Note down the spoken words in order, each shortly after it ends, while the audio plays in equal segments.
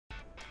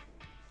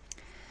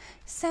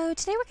So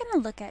today we're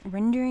going to look at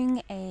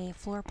rendering a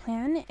floor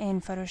plan in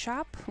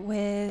Photoshop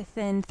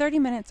within 30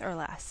 minutes or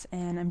less,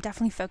 and I'm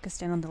definitely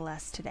focused in on the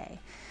less today.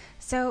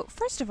 So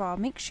first of all,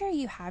 make sure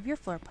you have your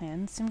floor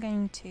plan. So I'm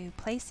going to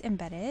place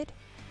embedded,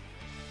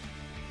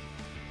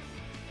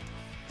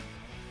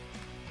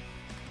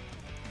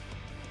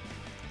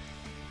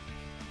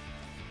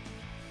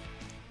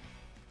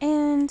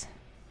 and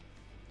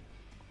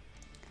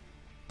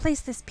place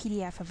this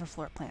PDF of a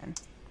floor plan.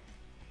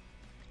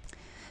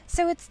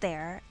 So it's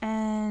there,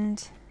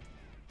 and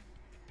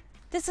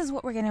this is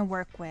what we're going to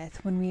work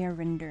with when we are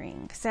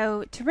rendering.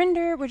 So to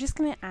render, we're just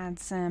going to add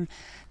some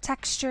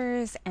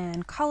textures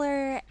and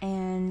color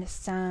and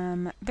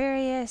some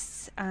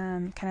various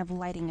kind of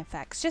lighting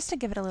effects, just to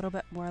give it a little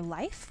bit more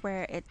life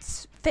where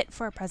it's fit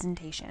for a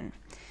presentation.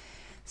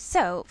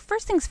 So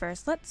first things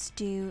first, let's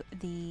do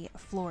the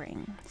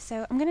flooring.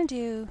 So I'm going to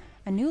do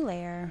a new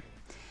layer,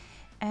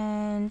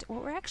 and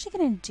what we're actually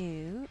going to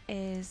do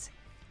is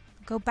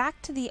go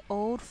back to the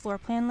old floor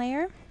plan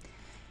layer.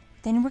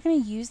 Then we're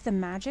going to use the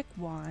magic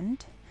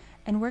wand,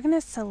 and we're going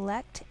to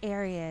select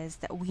areas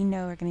that we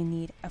know are going to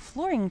need a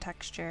flooring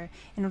texture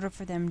in order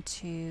for them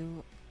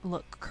to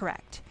look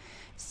correct.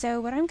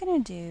 So what I'm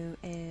going to do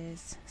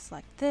is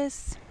select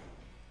this,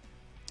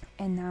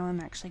 and now I'm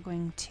actually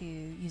going to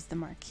use the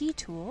marquee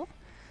tool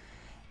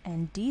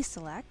and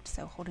deselect,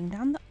 so holding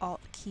down the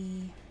Alt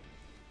key.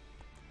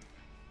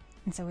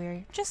 And so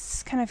we're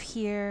just kind of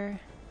here.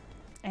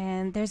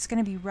 And there's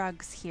going to be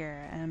rugs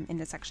here,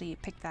 and it's actually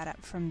picked that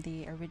up from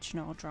the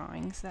original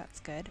drawing, so that's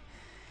good.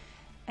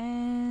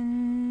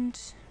 And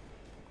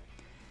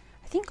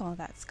I think all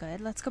that's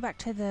good. Let's go back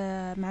to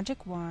the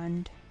magic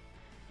wand,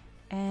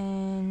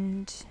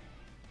 and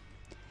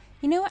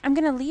you know what? I'm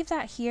going to leave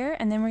that here,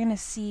 and then we're going to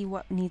see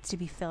what needs to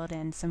be filled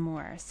in some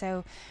more.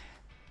 So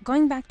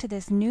going back to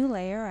this new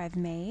layer I've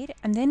made,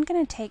 I'm then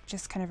going to take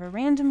just kind of a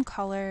random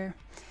color,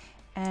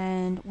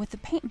 and with the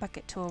paint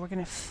bucket tool we're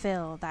going to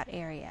fill that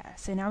area.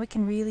 So now we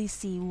can really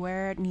see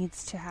where it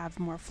needs to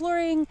have more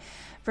flooring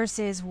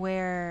versus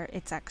where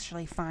it's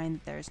actually fine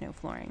that there's no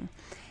flooring.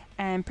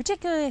 And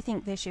particularly I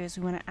think the issue is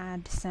we want to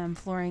add some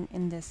flooring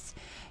in this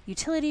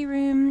utility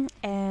room,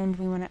 and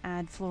we want to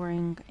add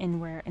flooring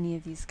in where any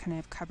of these kind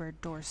of cupboard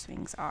door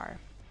swings are.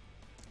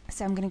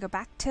 So I'm going to go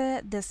back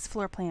to this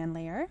floor plan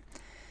layer,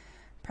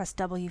 press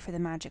W for the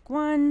magic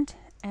wand,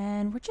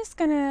 and we're just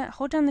going to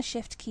hold down the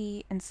Shift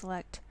key and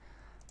select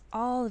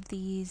all of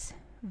these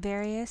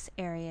various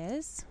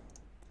areas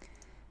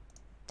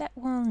that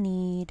will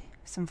need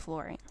some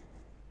flooring.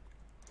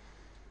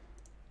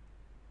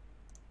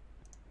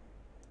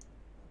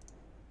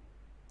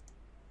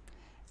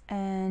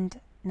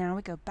 And now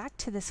we go back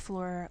to this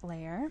floor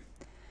layer,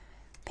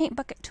 paint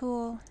bucket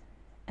tool,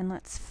 and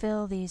let's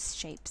fill these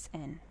shapes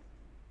in.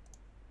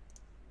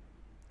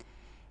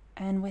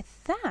 And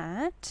with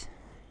that,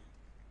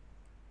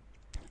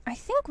 I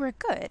think we're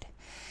good.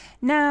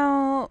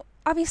 Now,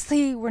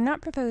 obviously, we're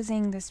not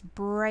proposing this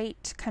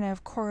bright kind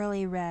of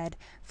corally red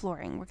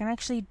flooring. We're going to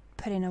actually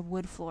put in a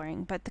wood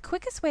flooring, but the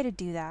quickest way to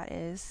do that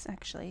is,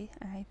 actually,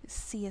 I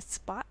see a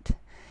spot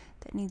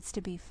that needs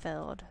to be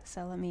filled.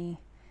 So let me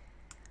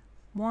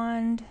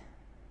wand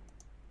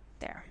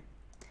there,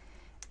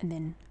 and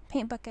then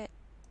paint bucket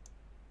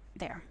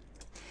there.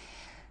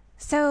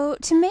 So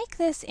to make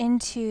this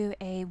into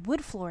a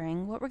wood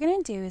flooring, what we're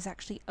going to do is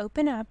actually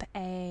open up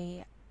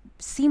a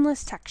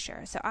seamless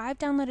texture. So I've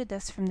downloaded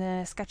this from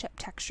the SketchUp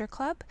Texture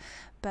Club,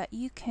 but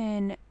you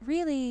can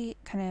really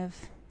kind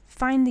of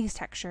find these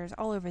textures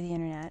all over the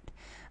internet.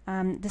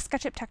 The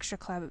SketchUp Texture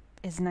Club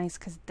is nice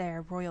because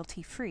they're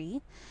royalty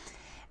free.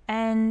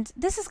 And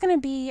this is going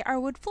to be our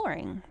wood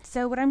flooring.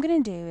 So what I'm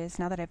going to do is,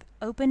 now that I've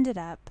opened it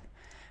up,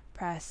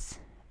 press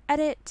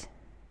Edit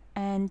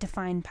and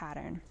Define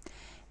Pattern.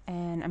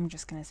 And I'm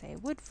just going to say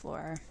wood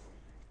floor.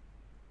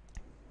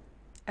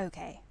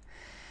 Okay.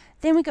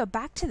 Then we go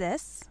back to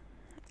this,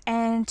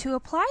 and to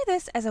apply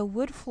this as a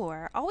wood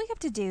floor, all we have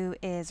to do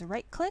is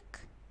right click,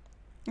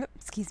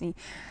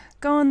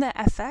 go on the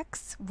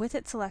FX with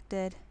it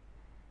selected,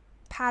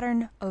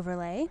 pattern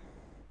overlay,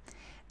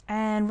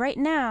 and right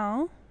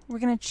now we're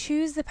going to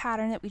choose the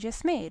pattern that we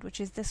just made, which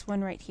is this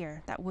one right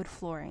here, that wood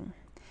flooring.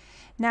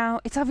 Now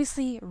it's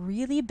obviously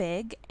really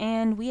big,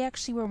 and we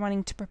actually were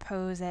wanting to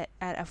propose it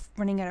at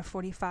running at a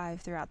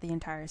 45 throughout the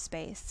entire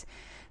space.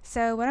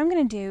 So what I'm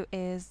going to do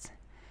is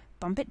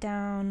bump it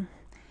down,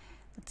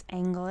 let's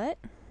angle it,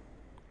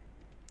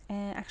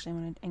 and actually I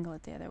want to angle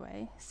it the other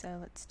way, so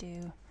let's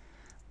do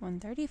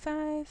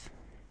 135.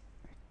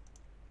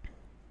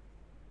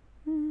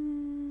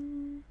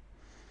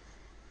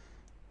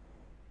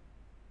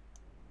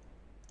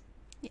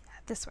 Yeah,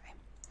 this way,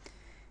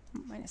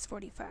 minus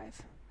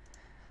 45.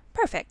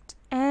 Perfect,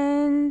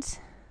 and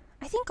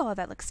I think all of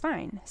that looks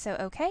fine, so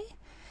okay.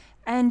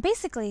 And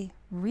basically,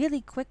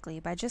 really quickly,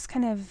 by just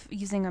kind of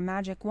using a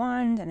magic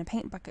wand and a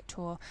paint bucket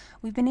tool,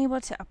 we've been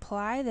able to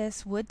apply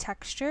this wood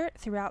texture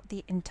throughout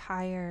the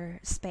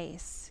entire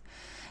space.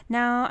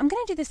 Now, I'm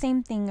going to do the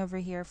same thing over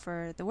here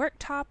for the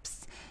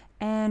worktops,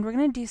 And we're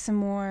going to do some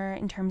more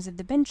in terms of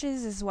the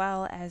benches as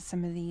well as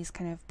some of these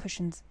kind of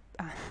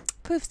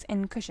poofs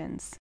and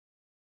cushions.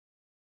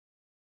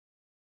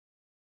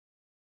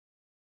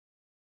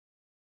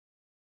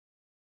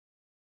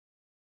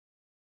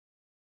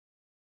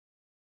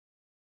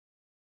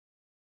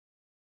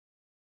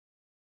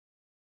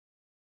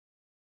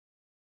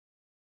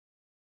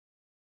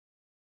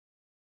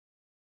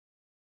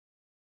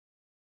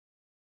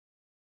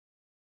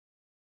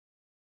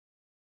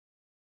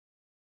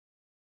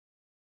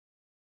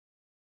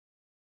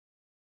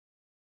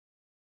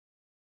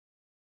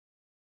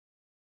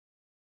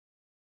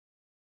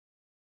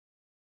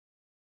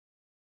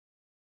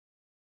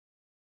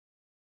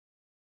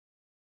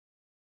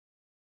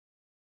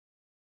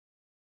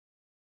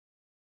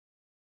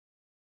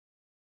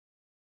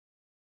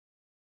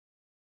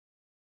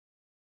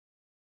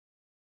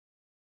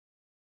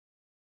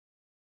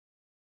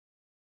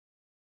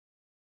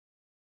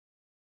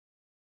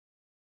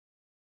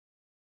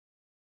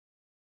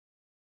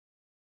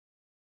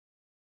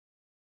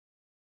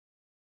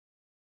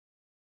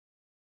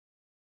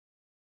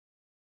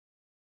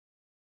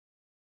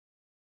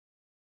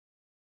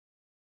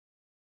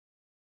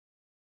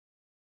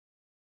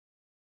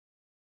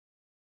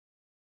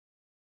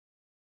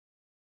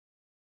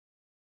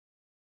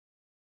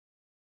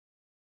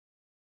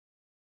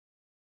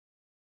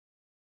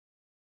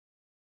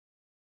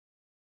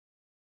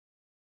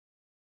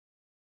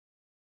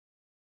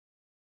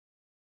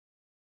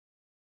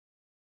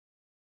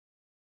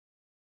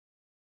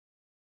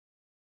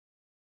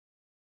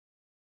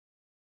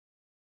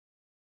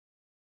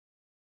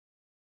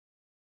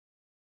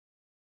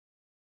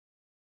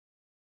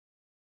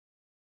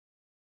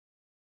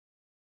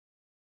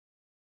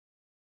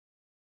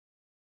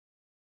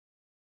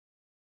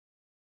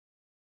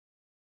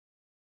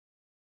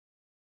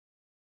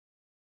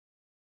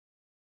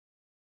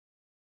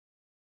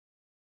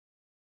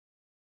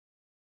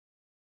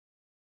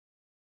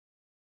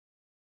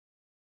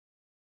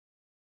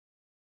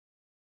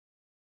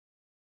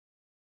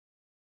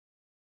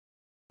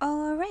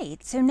 All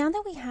right, so now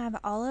that we have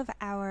all of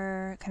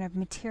our kind of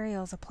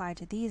materials applied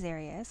to these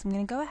areas, I'm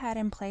going to go ahead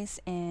and place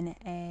in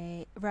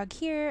a rug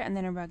here and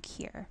then a rug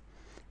here.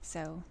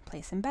 So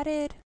place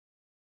embedded.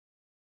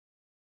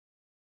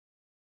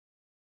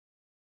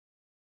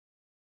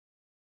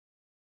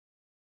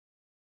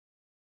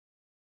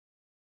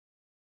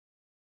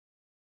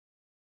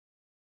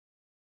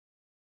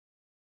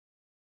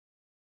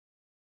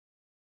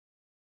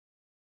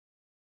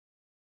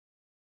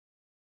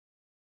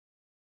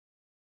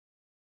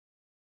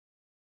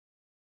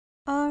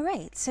 All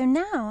right, so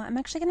now I'm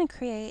actually going to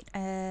create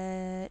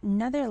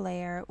another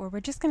layer where we're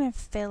just going to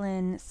fill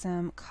in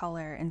some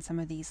color in some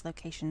of these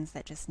locations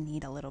that just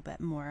need a little bit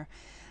more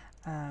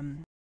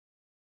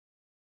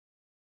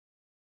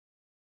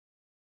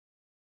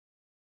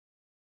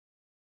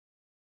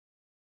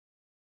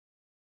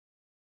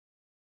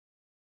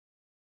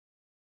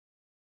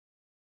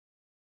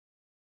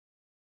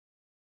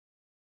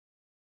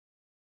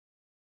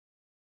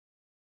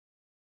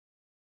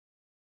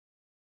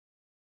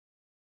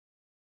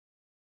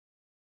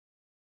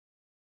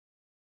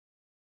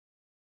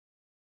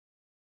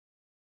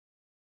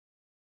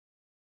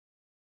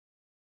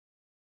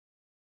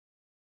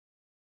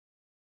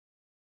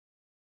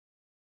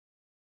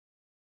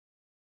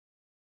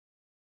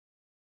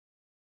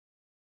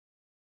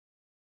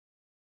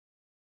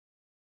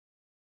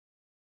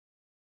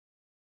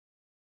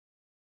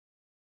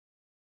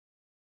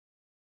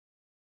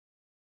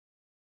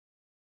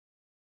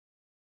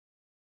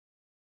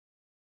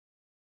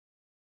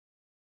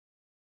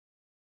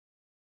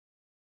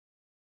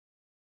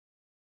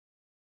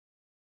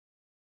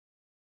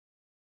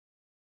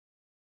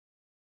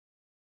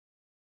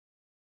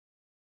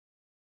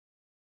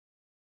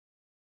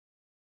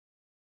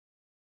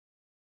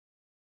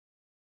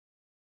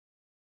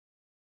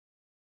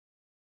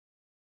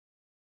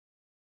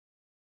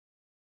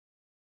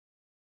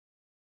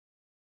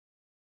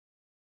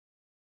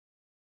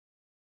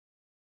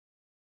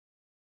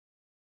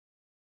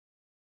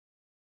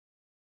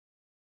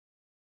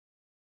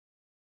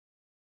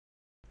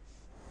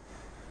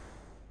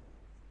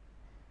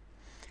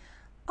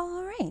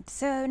All right,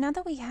 so now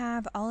that we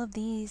have all of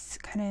these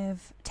kind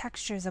of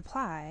textures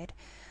applied,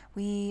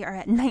 we are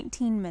at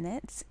 19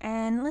 minutes,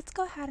 and let's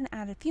go ahead and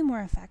add a few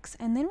more effects,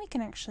 and then we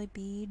can actually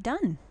be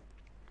done.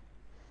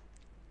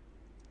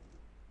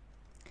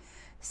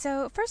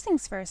 So first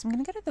things first, I'm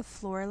going to go to the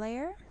floor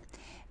layer,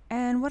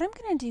 and what I'm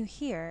going to do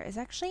here is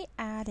actually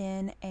add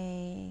in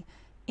a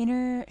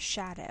inner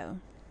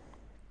shadow.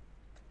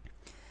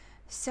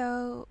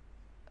 So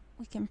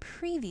we can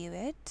preview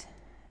it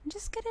and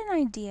just get an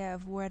idea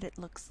of what it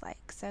looks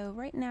like. So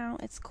right now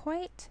it's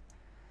quite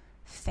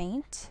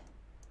faint.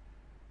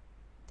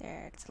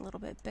 There, it's a little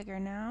bit bigger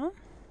now.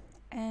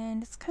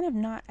 And it's kind of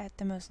not at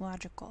the most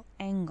logical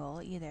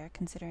angle either,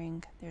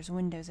 considering there's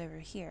windows over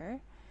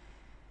here.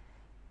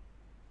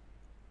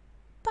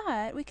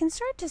 But we can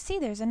start to see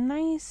there's a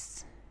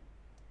nice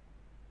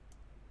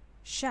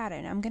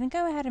shadow. Now I'm going to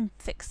go ahead and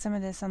fix some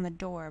of this on the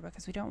door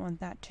because we don't want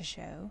that to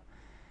show.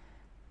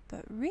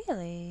 But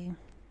really,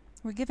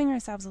 we're giving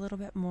ourselves a little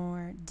bit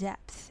more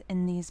depth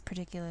in these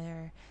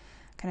particular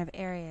kind of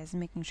areas and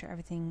making sure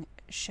everything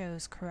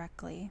shows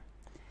correctly.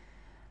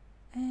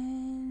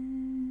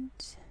 And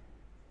let's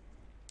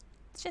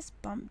just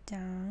bump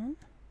down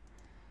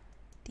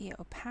the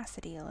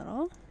opacity a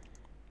little.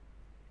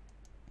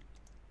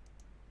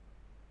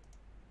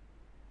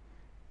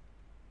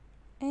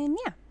 And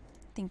yeah,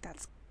 I think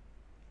that's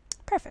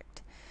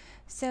perfect.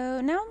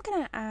 So now I'm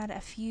going to add a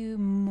few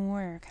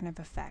more kind of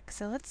effects.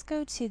 So let's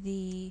go to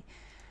the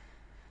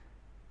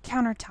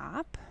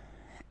countertop,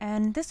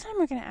 and this time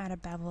we're going to add a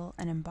bevel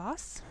and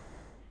emboss.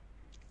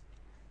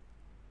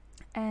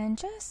 And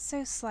just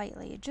so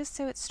slightly, just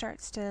so it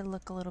starts to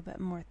look a little bit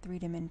more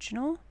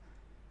three-dimensional.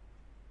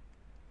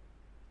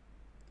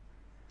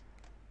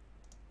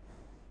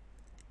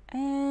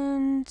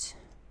 And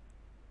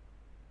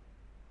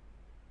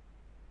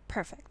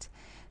perfect.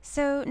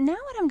 So now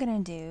what I'm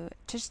going to do,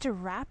 just to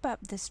wrap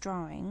up this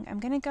drawing, I'm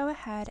going to go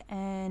ahead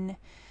and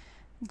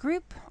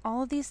group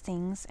all of these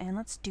things, and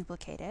let's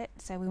duplicate it.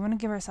 So we want to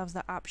give ourselves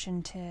the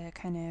option to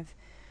kind of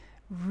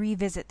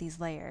revisit these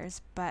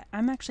layers, but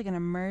I'm actually going to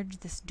merge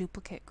this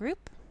duplicate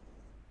group.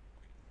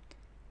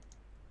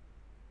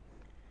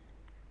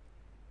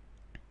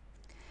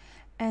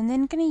 And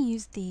then going to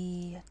use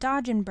the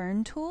dodge and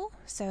burn tool.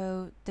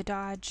 So the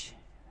dodge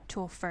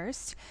tool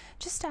first,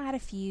 just to add a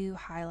few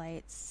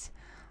highlights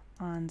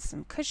on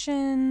some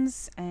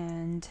cushions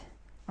and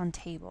on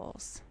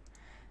tables.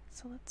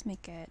 So let's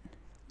make it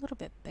a little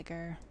bit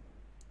bigger.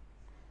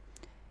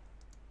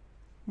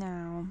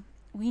 Now,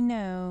 we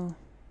know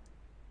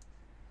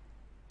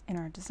in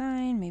our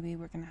design, maybe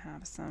we're going to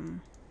have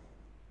some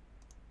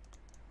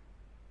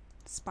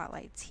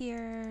spotlights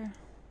here.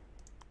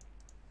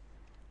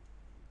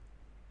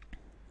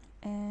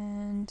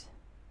 And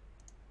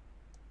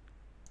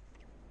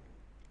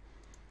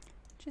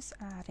just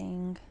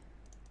adding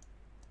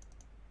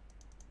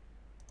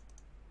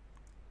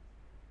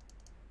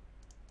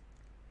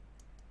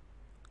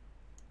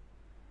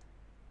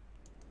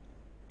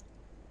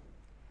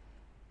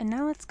and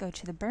now let's go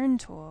to the burn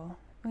tool.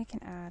 We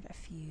can add a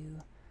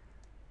few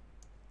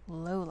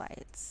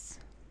lowlights.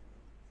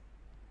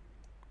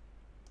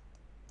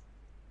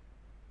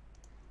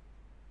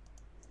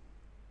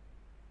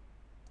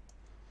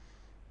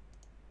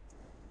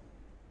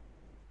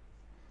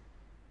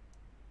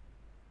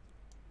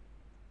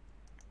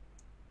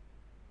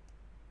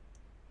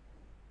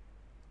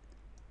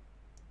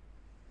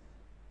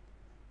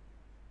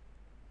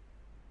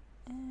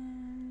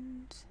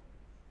 And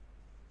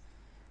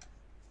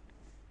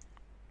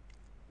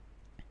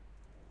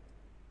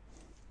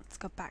let's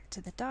go back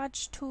to the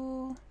dodge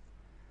tool.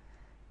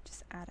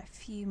 Just add a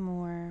few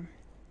more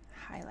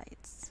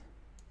highlights.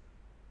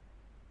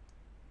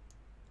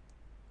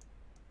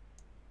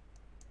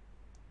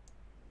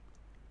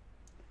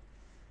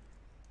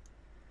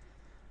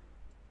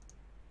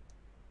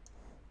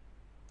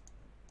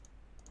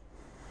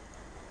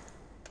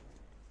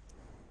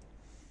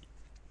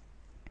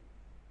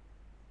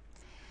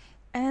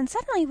 And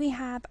suddenly we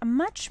have a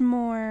much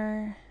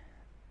more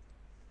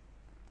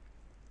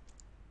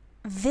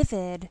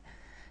vivid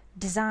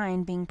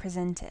design being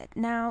presented.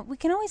 Now, we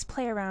can always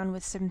play around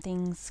with some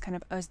things kind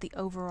of as the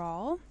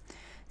overall.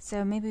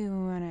 So maybe we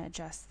want to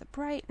adjust the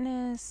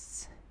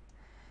brightness,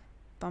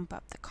 bump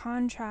up the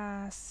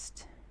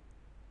contrast,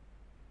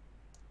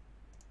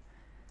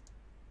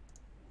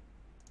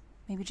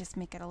 maybe just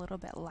make it a little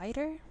bit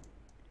lighter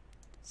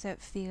so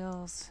it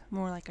feels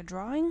more like a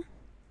drawing.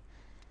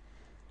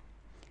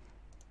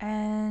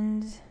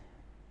 And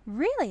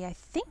really, I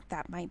think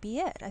that might be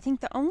it. I think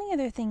the only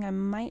other thing I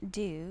might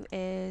do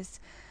is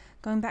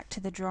going back to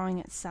the drawing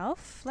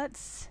itself.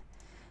 Let's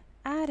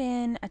add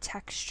in a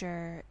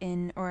texture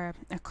or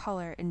a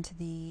color into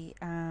the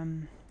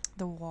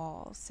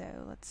wall.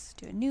 So let's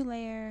do a new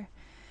layer,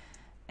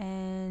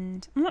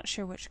 and I'm not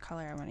sure which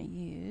color I want to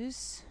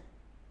use.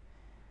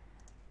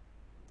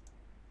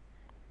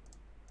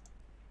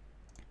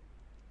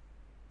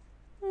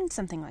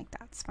 Something like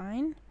that's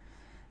fine.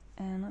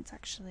 And let's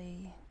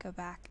actually go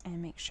back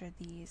and make sure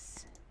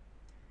these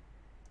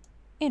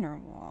inner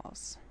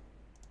walls.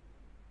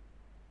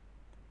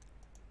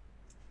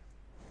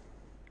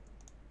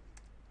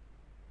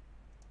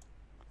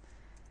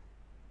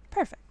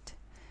 Perfect.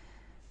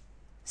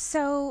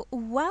 So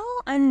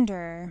well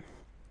under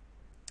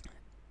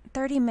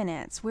 30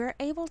 minutes, we're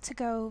able to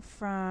go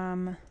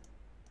from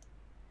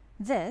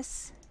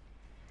this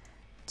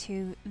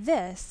to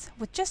this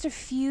with just a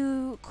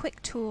few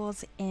quick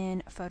tools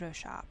in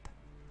Photoshop.